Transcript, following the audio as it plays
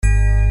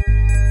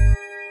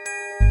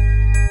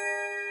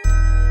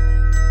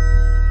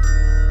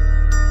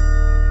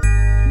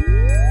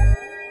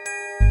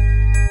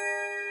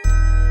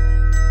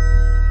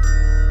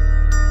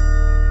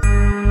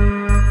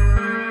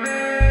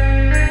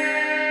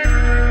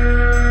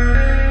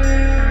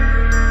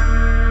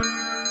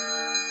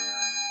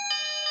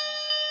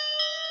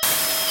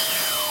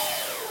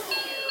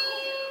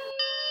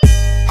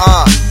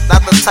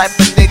type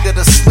of nigga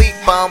to sleep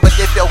on, but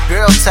if your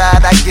girl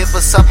tired, I give her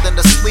something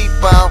to sleep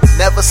on.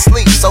 Never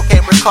sleep, so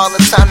can't recall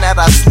a time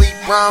that I sleep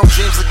wrong.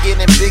 Dreams are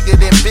getting bigger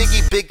than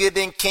Biggie, bigger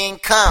than King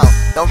Kong.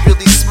 Don't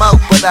really smoke,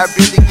 but I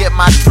really get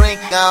my drink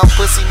on.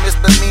 Pussy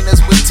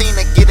misdemeanors with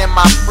Tina, getting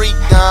my freak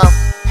on.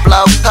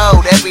 Blow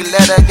code, every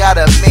letter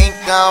got a mink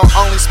on.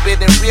 Only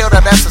spitting real,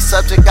 though that's a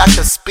subject I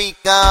can speak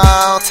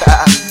on.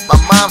 My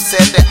mom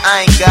said that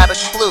I ain't got a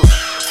clue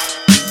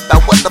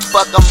about what the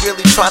fuck I'm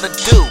really trying to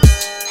do.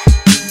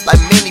 Like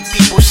many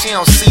people, she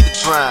don't see the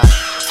grind.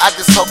 I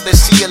just hope that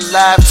she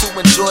alive to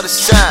enjoy the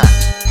shine.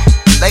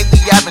 Lately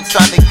I've been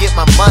trying to get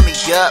my money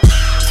up,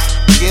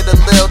 get a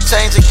little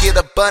change and get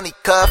a bunny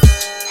cuff.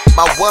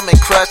 My woman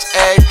crush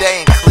every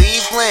day in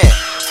Cleveland.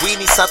 We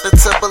need something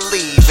to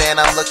believe in.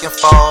 I'm looking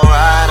for a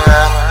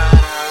rider.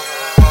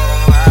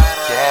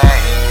 Yeah,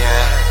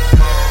 yeah.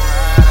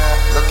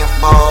 Looking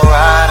for a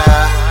rider.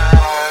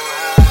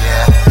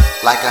 Yeah,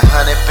 like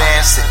 100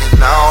 bands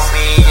sitting on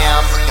me. Yeah,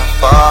 I'm looking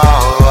for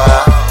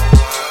her.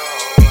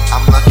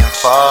 I'm looking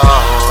for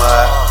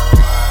her.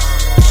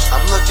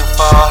 I'm looking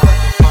for.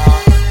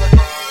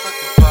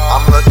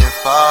 I'm looking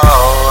for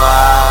her.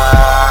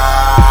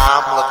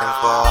 I'm looking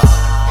for.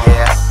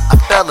 Yeah, I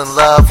fell in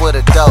love with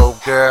a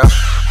dope girl.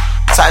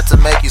 Type to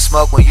make you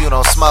smoke when you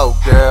don't smoke,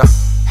 girl.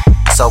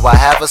 So I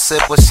have a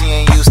sip when she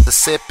ain't used to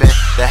sipping.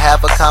 To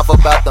have a convo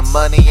about the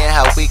money and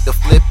how we could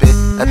flip it.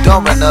 I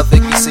don't run up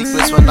Vicky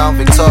secrets when I'm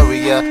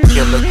Victoria.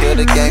 Kill the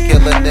gang,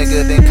 kill a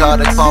nigga, then call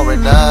the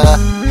coroner.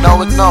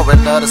 No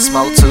ignoring her, the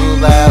smoke too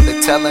loud. They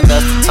telling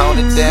us to tone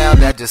it down,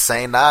 that just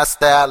ain't our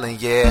style,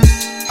 and yeah.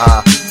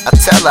 I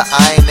tell her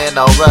I ain't in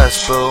no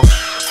rush, boo.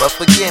 But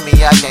forgive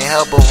me, I can't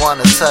help but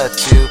wanna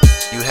touch you.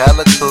 You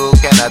hella cool,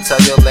 can I tell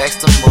your legs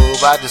to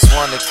move? I just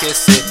wanna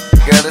kiss it.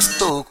 Girl, it's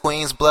cool,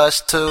 queens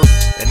blush too.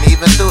 And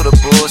even through the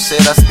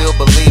bullshit, I still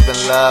believe in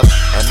love.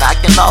 And I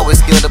can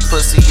always get a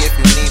pussy if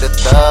you need a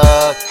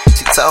thug.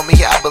 She told me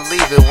I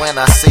believe it when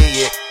I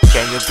see it.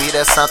 Can you be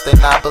that something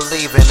I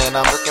believe in? And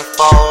I'm looking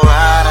for a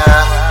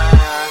rider.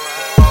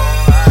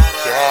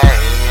 Yeah,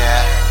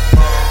 yeah.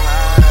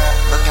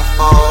 Looking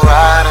for a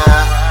rider.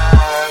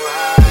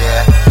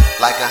 Yeah,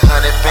 like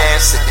 100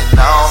 bands sitting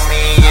on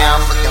me. Yeah,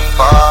 I'm looking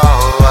for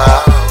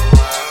her.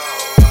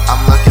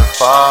 I'm looking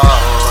for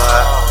her.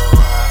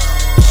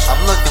 I'm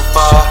looking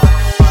for.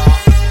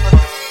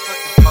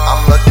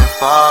 I'm looking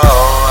for her.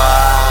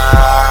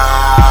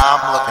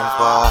 I'm looking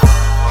for.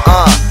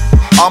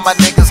 All my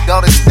niggas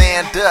gonna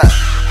stand up,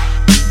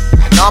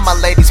 and all my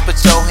ladies put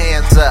your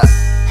hands up.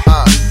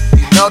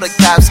 You know the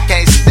cops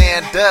can't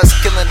stand us,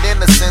 killing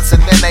innocents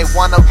and then they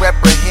wanna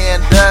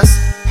reprehend us.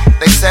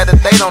 They said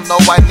that they don't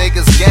know why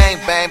niggas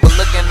gangbang, but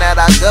looking at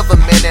our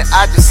government and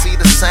I just see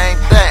the same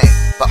thing.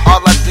 But all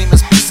I dream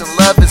is peace and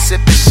love and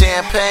sipping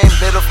champagne.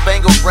 Middle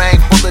finger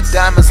ring full of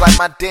diamonds like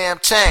my damn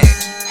chain.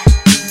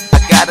 I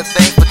got a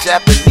thing for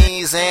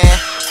Japanese and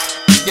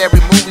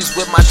scary movies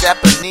with my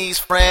Japanese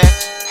friend.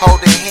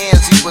 Holding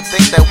hands, you would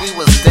think that we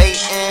was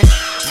dating.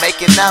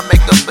 Making out, make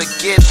her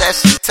forget that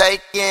she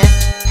taking.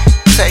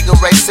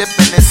 Tangeray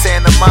sipping in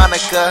Santa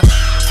Monica.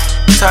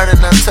 Turning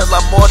until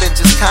I'm more than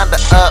just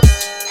kinda up.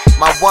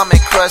 My woman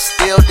crush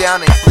still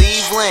down in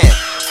Cleveland.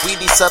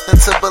 We need something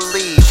to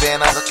believe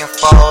in. I'm looking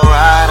for a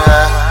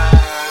rider.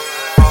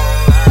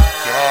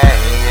 Yeah,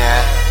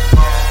 yeah.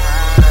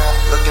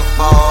 Looking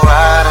for a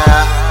rider.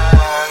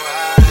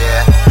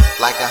 Yeah,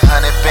 like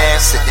 100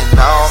 bands sitting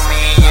on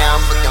me. Yeah,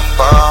 I'm looking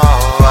for